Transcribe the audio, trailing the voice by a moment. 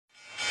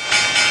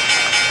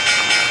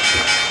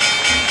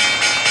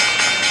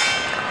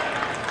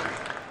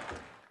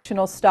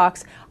multinational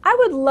stocks. I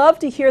would love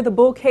to hear the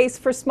bull case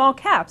for small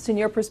caps in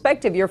your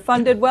perspective. Your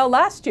fund did well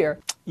last year.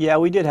 Yeah,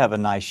 we did have a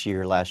nice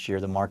year last year.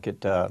 The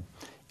market,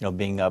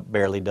 being up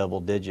barely double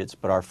digits,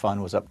 but our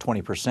fund was up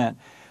 20%.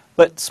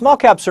 But small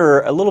caps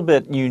are a little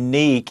bit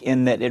unique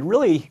in that it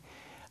really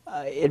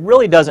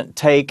doesn't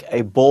take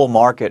a bull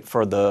market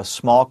for the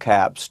small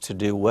caps to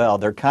do well.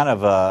 They're kind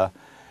of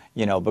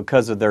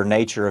because of their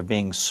nature of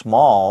being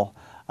small,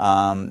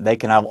 they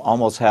can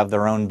almost have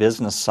their own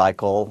business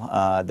cycle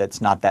that's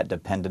not that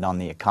dependent on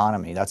the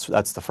economy.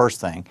 That's the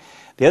first thing.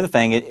 The other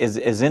thing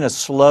is in a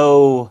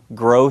slow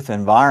growth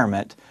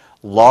environment,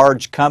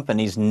 large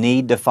companies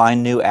need to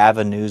find new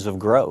avenues of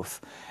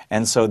growth.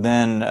 And so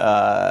then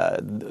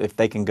if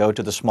they can go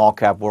to the small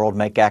cap world,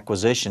 make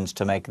acquisitions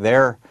to make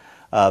their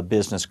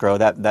business grow,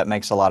 that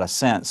makes a lot of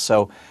sense.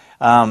 So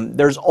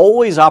there's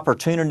always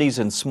opportunities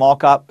in small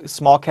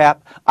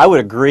cap. I would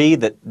agree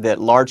that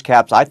large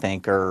caps, I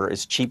think, are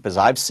as cheap as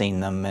I've seen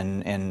them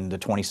in the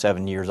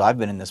 27 years I've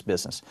been in this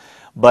business.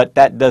 But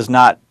that does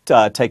not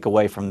take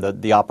away from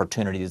the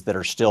opportunities that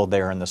are still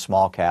there in the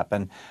small cap.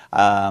 And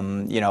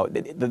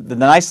the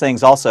nice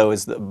things also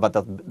is about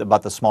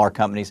the smaller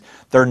companies,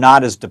 they're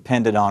not as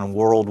dependent on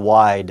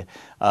worldwide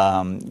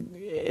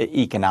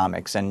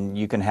economics, and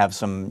you can have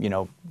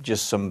some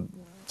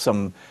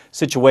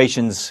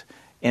situations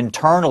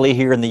internally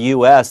here in the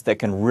U.S. that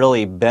can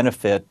really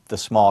benefit the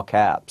small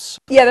caps.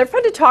 Yeah, they're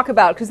fun to talk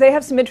about because they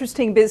have some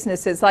interesting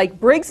businesses like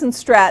Briggs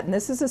Stratton.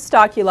 This is a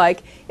stock you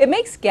like. It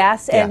makes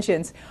gas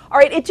engines. All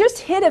right, it just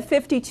hit a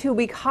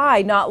 52-week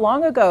high not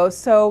long ago,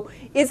 so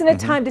isn't it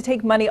time to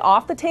take money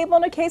off the table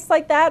in a case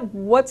like that?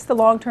 What's the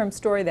long-term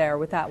story there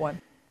with that one?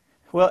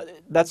 Well,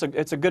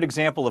 it's a good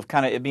example of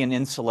kind of it being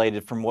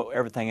insulated from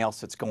everything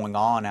else that's going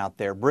on out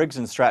there. Briggs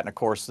 & Stratton, of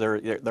course, they're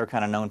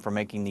kind of known for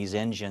making these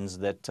engines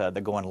that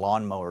go in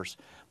lawnmowers.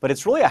 But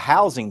it's really a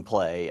housing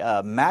play.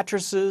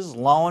 Mattresses,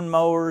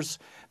 lawnmowers,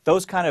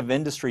 those kind of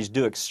industries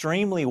do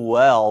extremely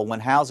well when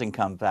housing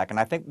comes back.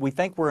 And we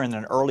think we're in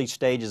the early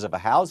stages of a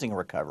housing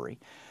recovery.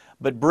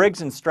 But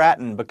Briggs &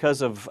 Stratton,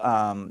 because of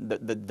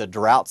the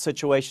drought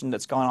situation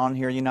that's going on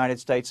here in the United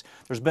States,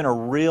 there's been a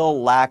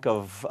real lack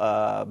of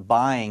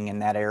buying in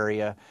that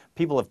area.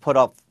 People have put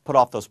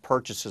off those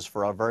purchases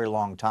for a very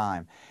long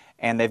time.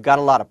 And they've got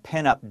a lot of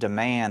pent-up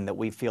demand that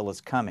we feel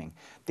is coming.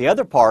 The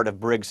other part of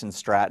Briggs &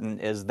 Stratton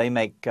is they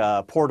make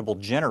portable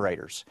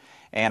generators.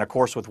 And of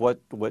course, with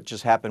what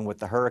just happened with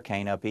the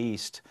hurricane up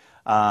east,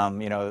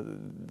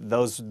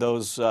 those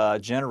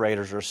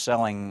generators are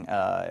selling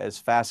as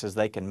fast as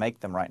they can make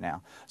them right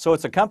now. So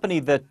it's a company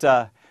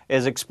that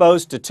is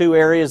exposed to two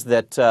areas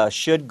that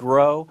should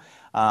grow.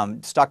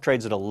 Stock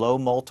trades at a low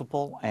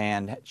multiple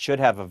and should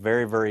have a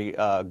very, very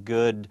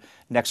good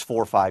next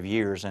 4 or 5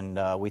 years, and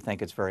we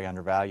think it's very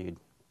undervalued.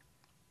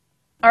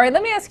 All right,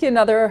 let me ask you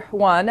another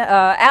one.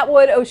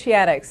 Atwood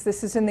Oceanics,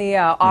 this is in the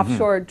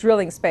offshore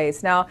drilling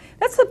space. Now,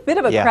 that's a bit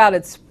of a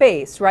crowded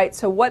space, right?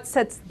 So what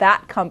sets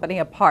that company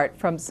apart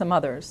from some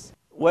others?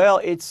 Well,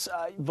 it's,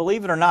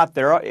 believe it or not,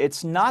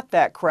 it's not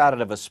that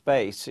crowded of a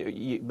space.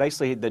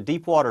 Basically, the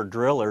deepwater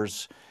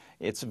drillers,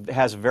 it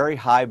has very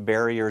high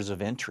barriers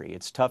of entry.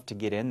 It's tough to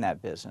get in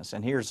that business.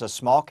 And here's a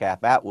small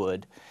cap,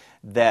 Atwood,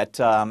 that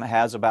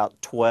has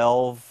about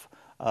 12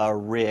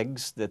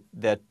 rigs that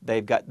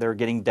they're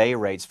getting day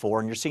rates for,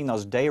 and you're seeing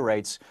those day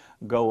rates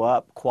go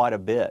up quite a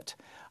bit.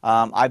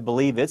 I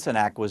believe it's an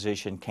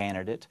acquisition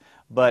candidate,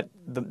 but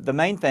the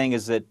main thing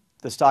is that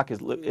the stock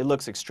it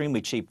looks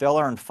extremely cheap. They'll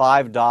earn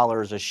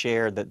 $5 a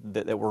share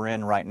that we're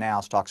in right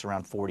now. Stock's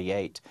around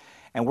 48.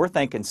 And we're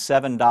thinking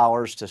 $7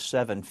 to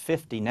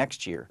 $7.50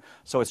 next year.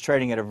 So it's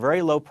trading at a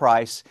very low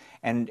price.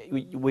 And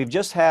we've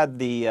just had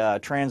the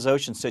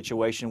Transocean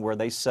situation where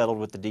they settled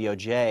with the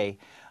DOJ.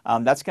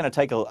 That's going to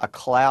take a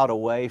cloud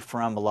away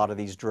from a lot of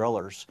these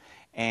drillers.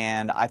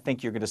 And I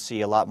think you're going to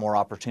see a lot more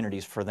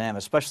opportunities for them,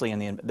 especially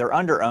they're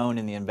under-owned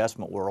in the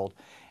investment world.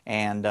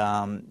 And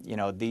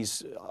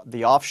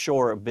the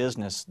offshore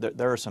business,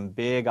 there are some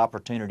big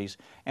opportunities,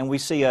 and we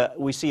see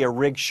a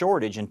rig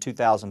shortage in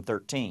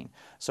 2013.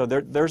 So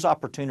there's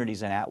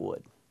opportunities in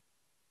Atwood.